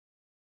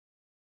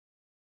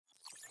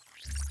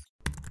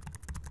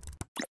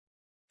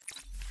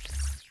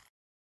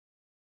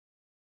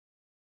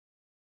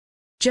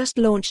just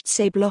launched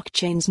Say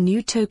blockchain's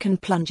new token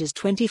plunges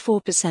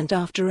 24%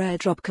 after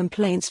Airdrop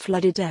complaints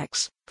flooded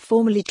X,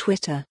 formerly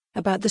Twitter,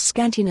 about the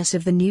scantiness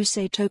of the new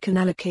Say token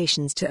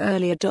allocations to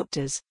early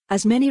adopters,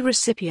 as many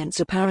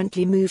recipients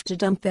apparently moved to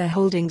dump their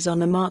holdings on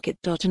the market.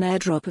 An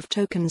airdrop of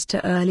tokens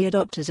to early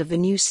adopters of the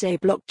new Say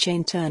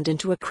blockchain turned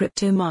into a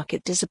crypto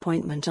market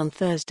disappointment on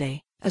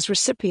Thursday, as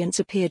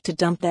recipients appeared to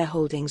dump their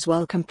holdings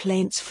while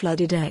complaints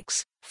flooded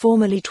X,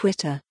 formerly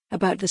Twitter,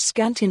 about the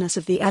scantiness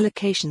of the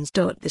allocations.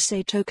 The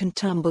Say token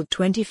tumbled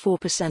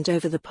 24%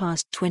 over the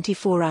past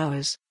 24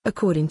 hours,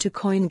 according to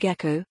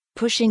CoinGecko,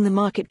 pushing the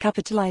market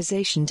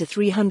capitalization to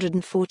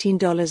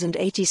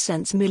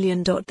 $314.80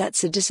 million.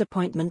 That's a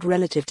disappointment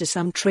relative to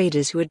some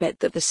traders who had bet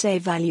that the Say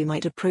value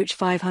might approach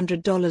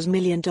 $500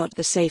 million.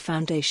 The Say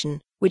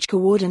Foundation, which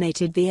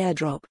coordinated the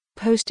airdrop,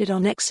 posted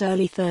on X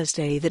early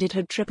Thursday that it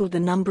had tripled the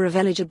number of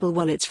eligible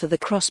wallets for the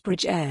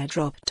cross-bridge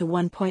airdrop to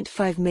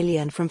 1.5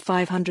 million from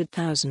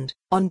 500,000,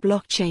 on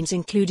blockchains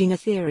including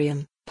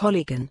Ethereum,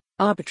 Polygon,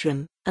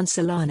 Arbitrum, and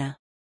Solana.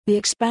 The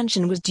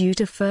expansion was due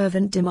to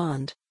fervent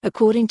demand,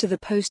 according to the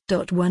post.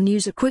 One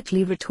user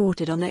quickly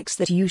retorted on X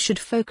that you should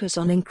focus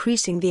on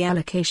increasing the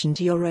allocation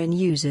to your own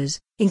users,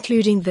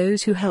 including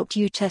those who helped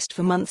you test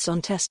for months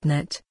on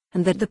testnet,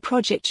 and that the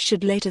project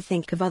should later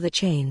think of other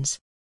chains.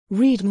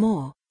 Read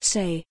more.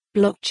 Say,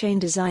 blockchain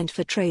designed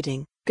for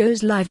trading,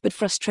 goes live but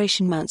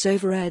frustration mounts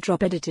over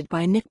airdrop. Edited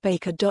by Nick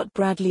Baker.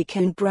 Bradley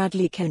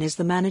Cohn is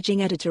the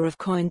managing editor of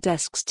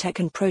CoinDesk's Tech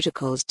and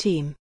Protocols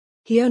team.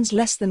 He owns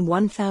less than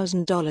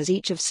 $1,000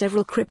 each of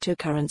several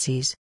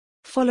cryptocurrencies.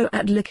 Follow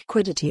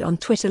 @Liquidity on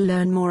Twitter.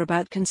 Learn more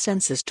about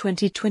Consensus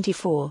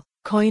 2024,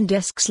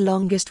 CoinDesk's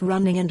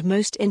longest-running and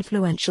most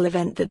influential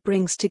event that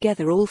brings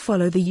together all.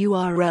 Follow the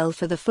URL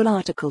for the full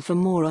article. For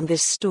more on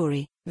this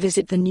story,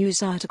 visit the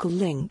news article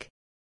link.